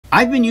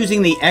I've been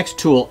using the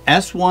Xtool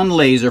S1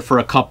 Laser for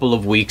a couple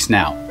of weeks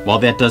now. While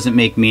that doesn't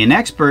make me an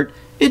expert,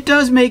 it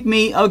does make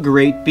me a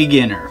great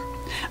beginner.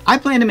 I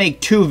plan to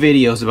make 2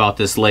 videos about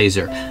this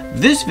laser.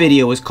 This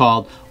video is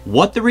called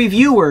What the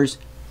Reviewers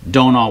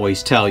Don't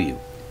Always Tell You.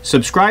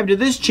 Subscribe to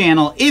this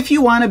channel if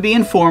you want to be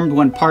informed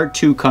when part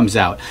 2 comes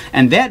out.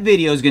 And that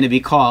video is going to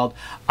be called,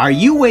 Are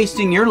You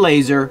Wasting Your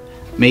Laser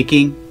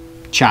Making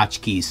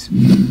Tchotchkes?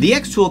 The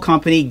Xtool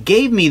company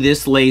gave me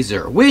this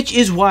laser, which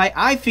is why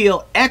I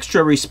feel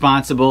extra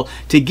responsible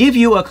to give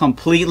you a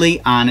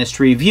completely honest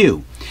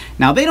review.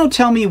 Now, they don't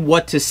tell me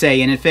what to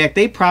say, and in fact,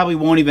 they probably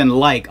won't even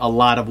like a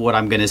lot of what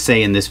I'm going to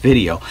say in this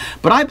video.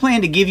 But I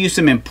plan to give you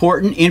some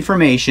important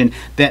information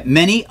that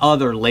many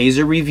other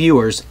laser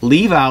reviewers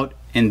leave out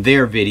in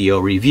their video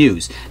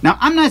reviews. Now,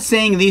 I'm not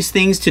saying these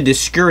things to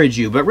discourage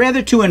you, but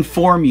rather to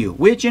inform you,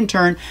 which in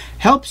turn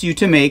helps you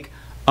to make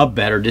a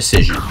better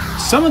decision.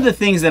 Some of the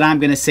things that I'm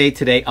going to say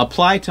today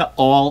apply to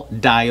all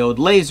diode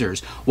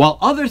lasers, while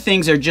other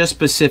things are just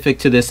specific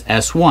to this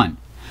S1.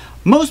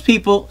 Most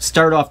people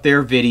start off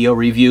their video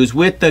reviews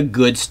with the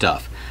good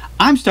stuff.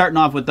 I'm starting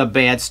off with the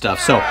bad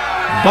stuff, so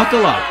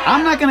buckle up.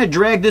 I'm not going to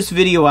drag this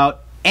video out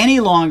any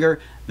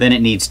longer than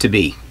it needs to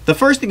be. The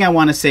first thing I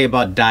want to say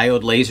about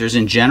diode lasers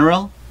in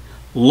general,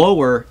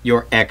 lower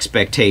your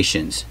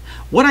expectations.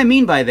 What I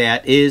mean by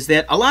that is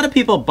that a lot of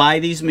people buy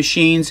these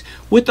machines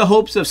with the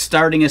hopes of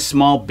starting a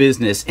small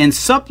business and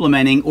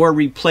supplementing or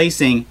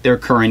replacing their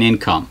current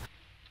income.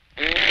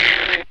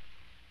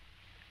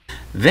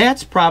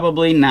 That's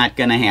probably not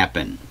going to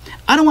happen.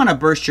 I don't want to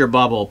burst your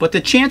bubble, but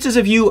the chances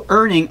of you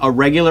earning a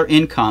regular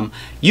income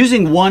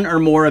using one or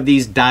more of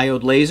these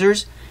diode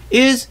lasers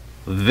is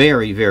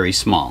very, very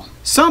small.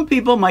 Some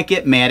people might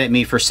get mad at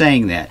me for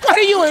saying that. What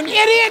are you, an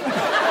idiot?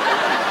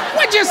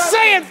 What you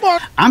saying for?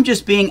 I'm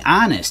just being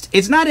honest.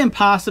 It's not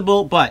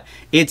impossible, but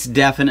it's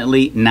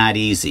definitely not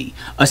easy.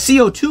 A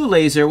CO2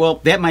 laser, well,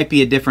 that might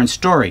be a different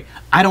story.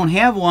 I don't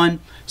have one,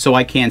 so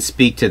I can't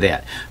speak to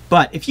that.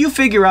 But if you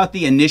figure out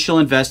the initial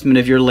investment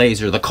of your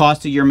laser, the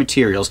cost of your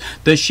materials,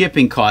 the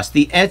shipping costs,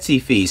 the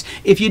Etsy fees,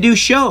 if you do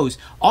shows,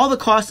 all the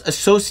costs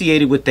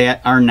associated with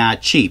that are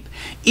not cheap.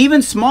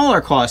 Even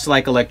smaller costs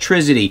like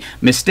electricity,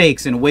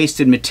 mistakes, and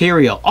wasted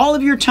material, all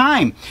of your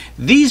time,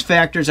 these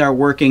factors are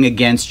working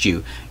against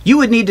you. You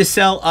would need to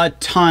sell a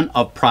ton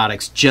of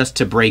products just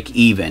to break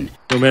even.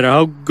 No matter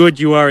how good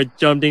you are at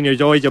something,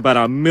 there's always about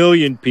 1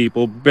 million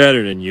people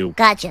better than you.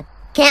 Gotcha.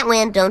 Can't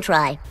win, don't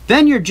try.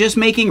 Then you're just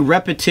making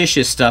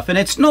repetitious stuff and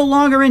it's no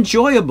longer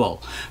enjoyable.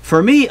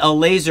 For me, a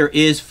laser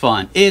is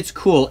fun. It's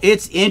cool,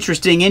 it's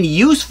interesting, and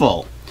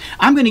useful.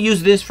 I'm going to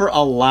use this for a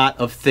lot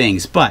of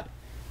things, but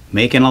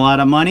making a lot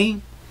of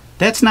money?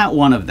 That's not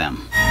one of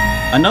them.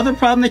 Another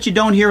problem that you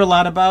don't hear a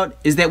lot about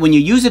is that when you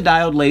use a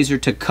diode laser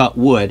to cut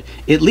wood,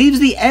 it leaves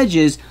the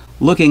edges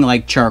looking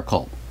like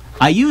charcoal.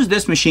 I use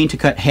this machine to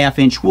cut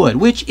 1/2-inch wood,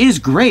 which is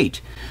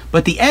great.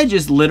 But the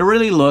edges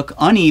literally look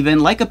uneven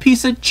like a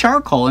piece of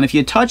charcoal. And if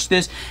you touch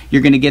this,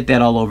 you're going to get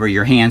that all over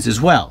your hands as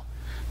well.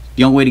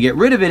 The only way to get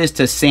rid of it is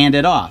to sand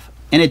it off.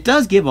 And it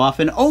does give off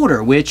an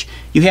odor, which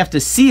you have to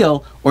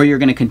seal or you're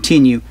going to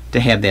continue to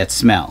have that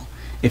smell.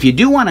 If you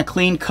do want a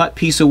clean cut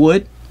piece of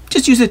wood,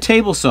 just use a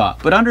table saw.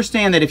 But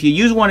understand that if you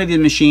use one of these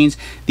machines,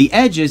 the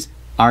edges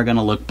are going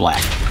to look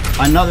black.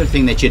 Another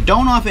thing that you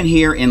don't often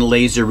hear in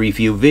laser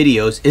review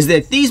videos is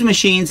that these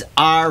machines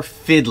are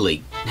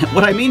fiddly.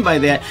 What I mean by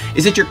that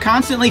is that you're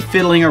constantly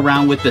fiddling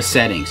around with the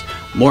settings.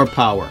 More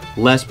power,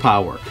 less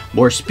power,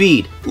 more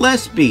speed,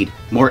 less speed,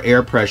 more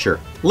air pressure,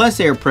 less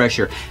air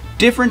pressure,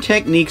 different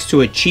techniques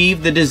to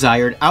achieve the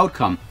desired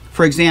outcome.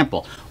 For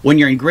example, when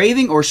you're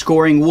engraving or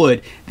scoring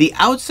wood, the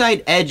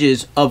outside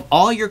edges of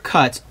all your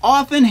cuts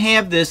often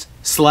have this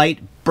slight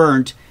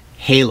burnt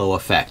halo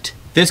effect.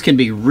 This can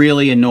be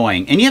really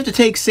annoying, and you have to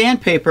take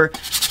sandpaper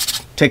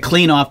to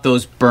clean off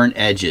those burnt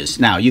edges.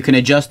 Now, you can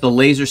adjust the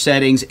laser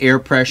settings, air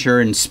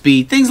pressure, and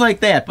speed, things like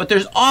that, but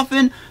there's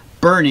often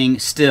burning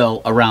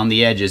still around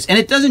the edges, and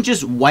it doesn't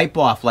just wipe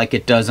off like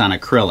it does on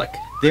acrylic.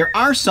 There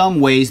are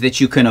some ways that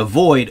you can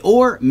avoid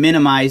or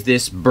minimize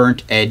this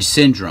burnt edge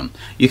syndrome.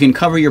 You can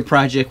cover your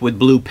project with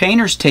blue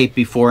painter's tape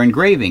before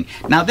engraving.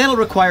 Now, that'll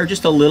require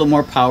just a little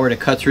more power to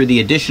cut through the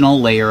additional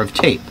layer of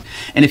tape.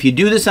 And if you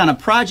do this on a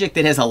project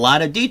that has a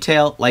lot of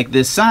detail, like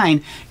this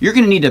sign, you're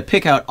going to need to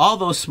pick out all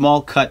those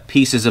small cut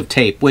pieces of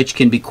tape, which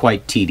can be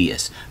quite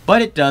tedious.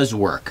 But it does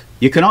work.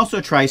 You can also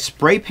try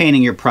spray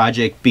painting your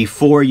project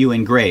before you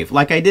engrave,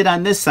 like I did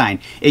on this sign.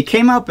 It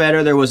came out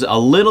better. There was a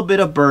little bit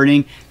of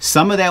burning.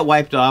 Some of that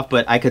wiped off,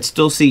 but I could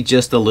still see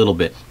just a little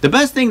bit. The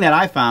best thing that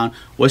I found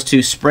was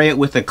to spray it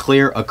with a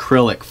clear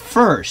acrylic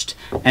first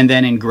and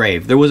then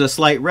engrave. There was a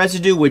slight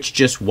residue which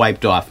just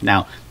wiped off.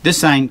 Now, this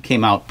sign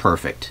came out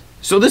perfect.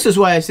 So this is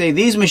why I say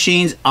these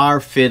machines are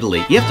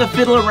fiddly. You have to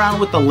fiddle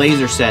around with the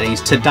laser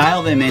settings to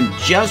dial them in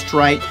just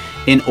right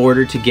in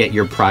order to get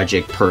your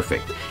project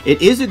perfect.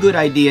 It is a good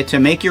idea to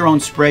make your own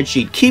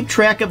spreadsheet. Keep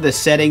track of the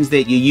settings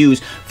that you use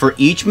for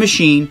each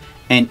machine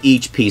and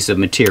each piece of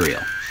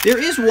material. There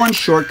is one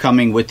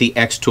shortcoming with the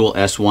Xtool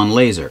S1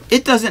 Laser.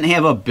 It doesn't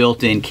have a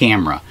built-in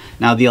camera.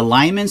 Now, the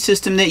alignment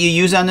system that you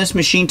use on this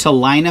machine to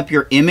line up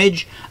your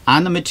image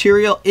on the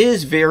material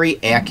is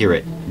very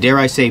accurate. Dare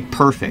I say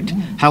perfect.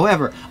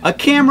 However, a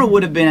camera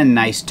would have been a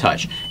nice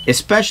touch,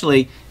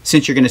 especially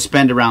since you're going to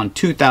spend around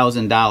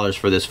 $2,000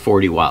 for this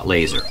 40-watt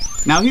laser.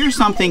 Now here's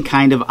something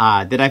kind of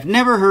odd that I've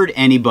never heard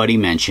anybody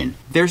mention.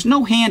 There's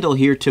no handle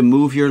here to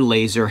move your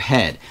laser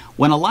head.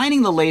 When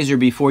aligning the laser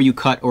before you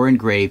cut or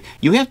engrave,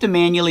 you have to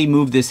manually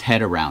move this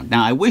head around.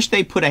 Now I wish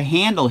they put a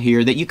handle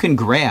here that you can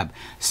grab.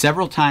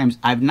 Several times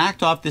I've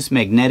knocked off this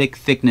magnetic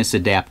thickness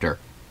adapter.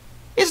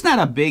 It's not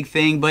a big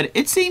thing, but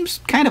it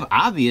seems kind of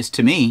obvious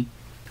to me.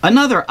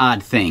 Another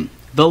odd thing,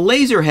 the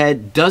laser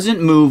head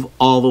doesn't move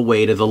all the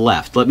way to the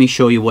left. Let me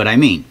show you what I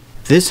mean.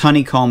 This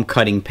honeycomb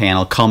cutting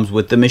panel comes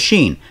with the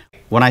machine.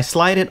 When I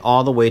slide it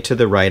all the way to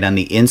the right on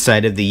the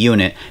inside of the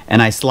unit and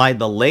I slide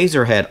the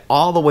laser head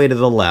all the way to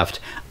the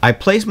left, I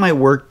place my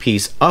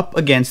workpiece up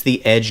against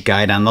the edge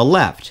guide on the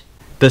left.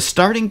 The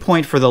starting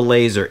point for the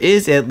laser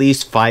is at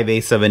least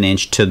 5/8 of an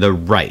inch to the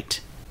right.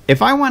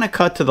 If I want to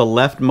cut to the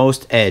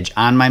leftmost edge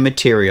on my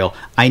material,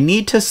 I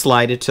need to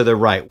slide it to the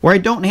right where I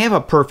don't have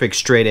a perfect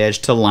straight edge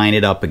to line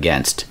it up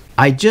against.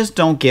 I just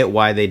don't get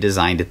why they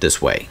designed it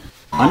this way.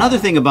 Another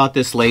thing about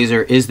this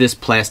laser is this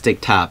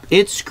plastic top.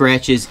 It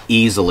scratches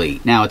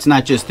easily. Now, it's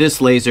not just this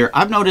laser.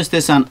 I've noticed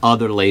this on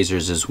other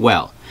lasers as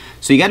well.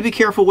 So you got to be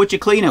careful what you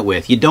clean it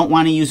with. You don't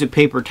want to use a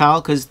paper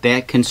towel because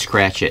that can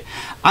scratch it.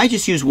 I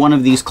just use one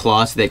of these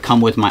cloths that come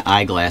with my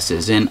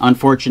eyeglasses, and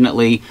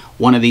unfortunately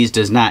one of these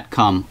does not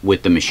come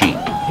with the machine.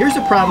 Here's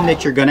a problem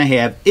that you're going to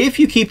have if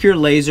you keep your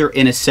laser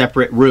in a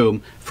separate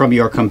room from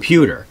your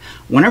computer.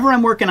 Whenever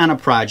I'm working on a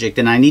project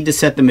and I need to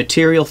set the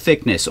material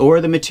thickness or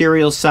the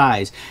material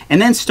size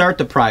and then start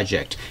the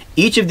project,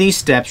 each of these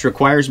steps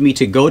requires me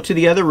to go to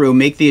the other room,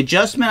 make the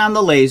adjustment on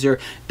the laser,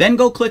 then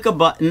go click a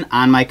button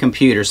on my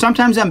computer.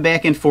 Sometimes I'm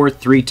back and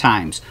forth 3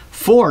 times.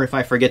 4 if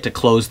I forget to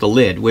close the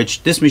lid,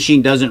 which this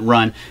machine doesn't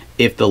run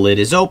if the lid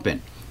is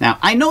open. Now,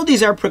 I know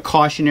these are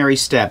precautionary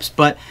steps,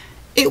 but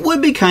it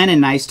would be kind of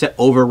nice to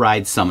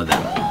override some of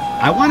them.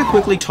 I want to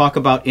quickly talk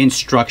about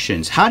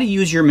instructions, how to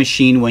use your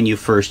machine when you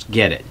first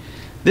get it.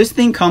 This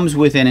thing comes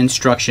with an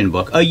instruction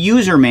book, a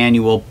user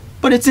manual,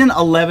 but it's in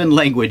 11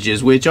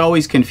 languages, which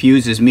always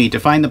confuses me to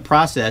find the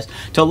process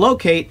to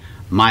locate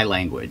my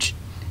language.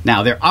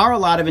 Now, there are a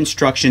lot of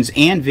instructions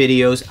and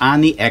videos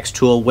on the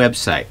Xtool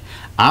website.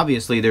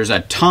 Obviously, there's a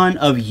ton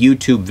of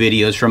YouTube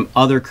videos from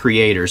other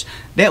creators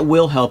that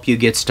will help you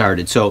get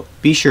started, so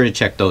be sure to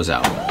check those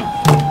out.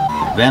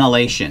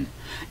 Ventilation.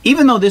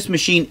 Even though this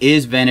machine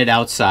is vented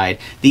outside,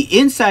 the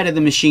inside of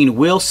the machine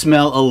will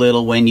smell a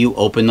little when you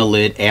open the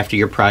lid after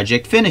your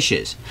project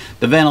finishes.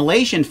 The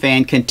ventilation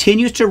fan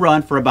continues to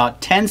run for about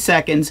 10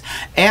 seconds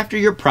after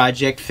your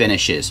project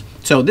finishes.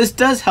 So this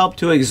does help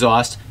to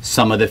exhaust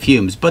some of the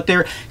fumes, but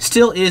there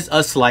still is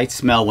a slight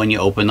smell when you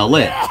open the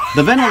lid.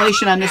 The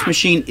ventilation on this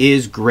machine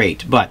is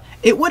great, but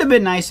it would have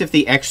been nice if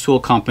the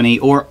Xtool company,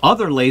 or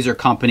other laser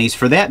companies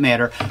for that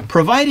matter,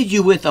 provided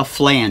you with a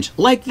flange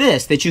like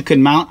this that you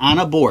can mount on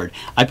a board.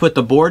 I put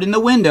the board in the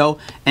window,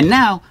 and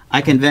now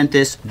I can vent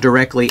this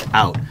directly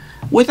out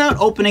without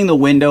opening the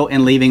window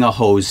and leaving a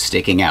hose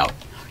sticking out.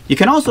 You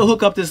can also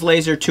hook up this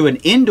laser to an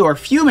indoor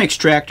fume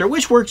extractor,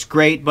 which works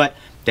great, but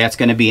that's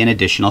going to be an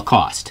additional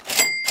cost.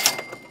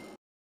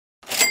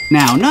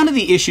 Now, none of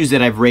the issues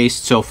that I've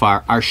raised so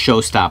far are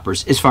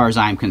showstoppers as far as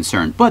I'm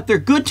concerned, but they're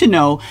good to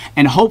know,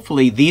 and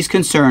hopefully these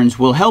concerns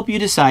will help you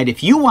decide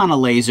if you want a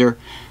laser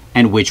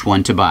and which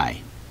one to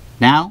buy.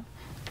 Now,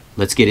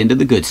 let's get into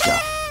the good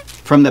stuff.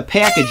 From the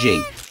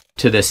packaging,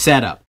 to the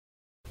setup,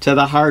 to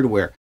the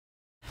hardware,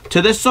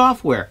 to the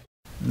software,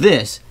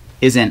 this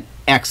is an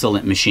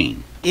excellent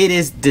machine. It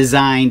is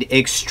designed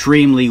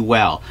extremely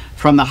well.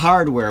 From the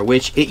hardware,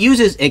 which it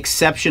uses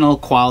exceptional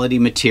quality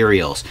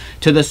materials,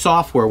 to the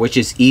software, which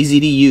is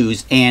easy to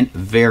use and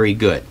very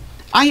good.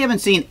 I haven't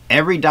seen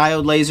every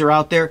diode laser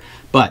out there,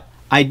 but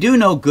I do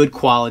know good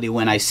quality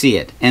when I see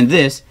it, and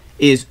this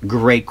is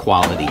great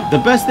quality.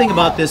 The best thing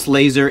about this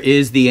laser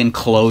is the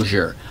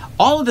enclosure.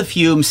 All of the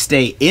fumes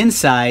stay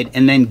inside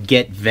and then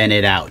get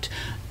vented out.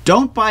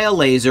 Don't buy a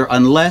laser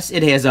unless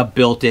it has a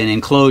built-in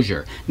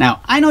enclosure. Now,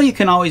 I know you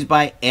can always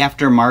buy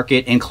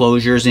aftermarket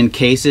enclosures in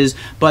cases,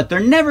 but they're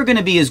never going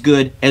to be as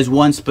good as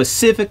one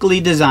specifically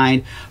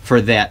designed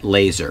for that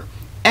laser.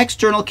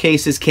 External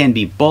cases can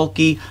be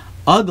bulky,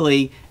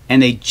 ugly,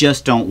 and they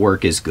just don't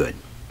work as good.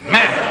 Man,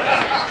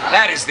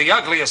 that is the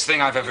ugliest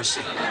thing I've ever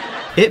seen.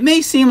 It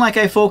may seem like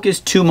I focus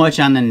too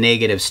much on the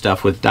negative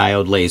stuff with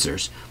diode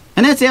lasers.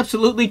 And that's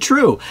absolutely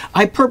true.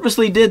 I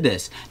purposely did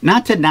this,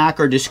 not to knock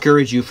or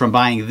discourage you from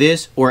buying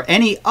this or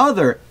any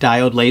other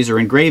diode laser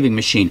engraving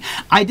machine.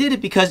 I did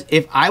it because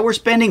if I were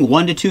spending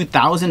 $1,000 to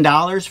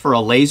 $2,000 for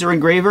a laser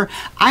engraver,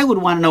 I would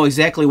want to know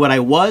exactly what I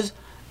was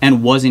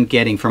and wasn't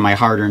getting for my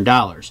hard-earned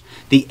dollars.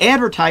 The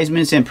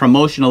advertisements and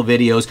promotional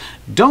videos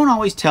don't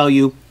always tell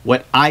you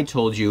what I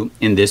told you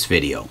in this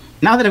video.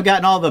 Now that I've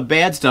gotten all the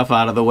bad stuff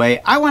out of the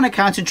way, I want to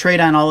concentrate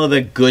on all of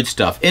the good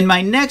stuff in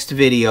my next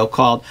video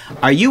called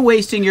Are You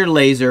Wasting Your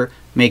Laser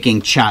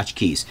Making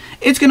Tchotchkes?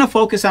 It's going to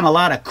focus on a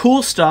lot of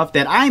cool stuff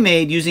that I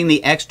made using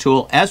the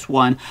Xtool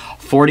S1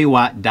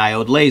 40-watt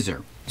diode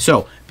laser.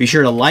 So be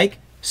sure to like,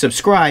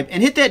 subscribe,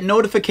 and hit that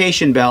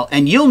notification bell,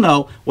 and you'll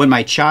know when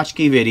my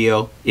tchotchke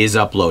video is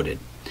uploaded.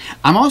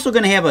 I'm also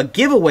going to have a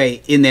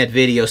giveaway in that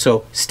video,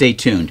 so stay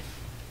tuned.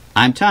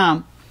 I'm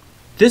Tom.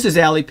 This is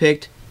Alley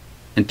Picked,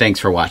 and thanks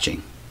for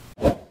watching.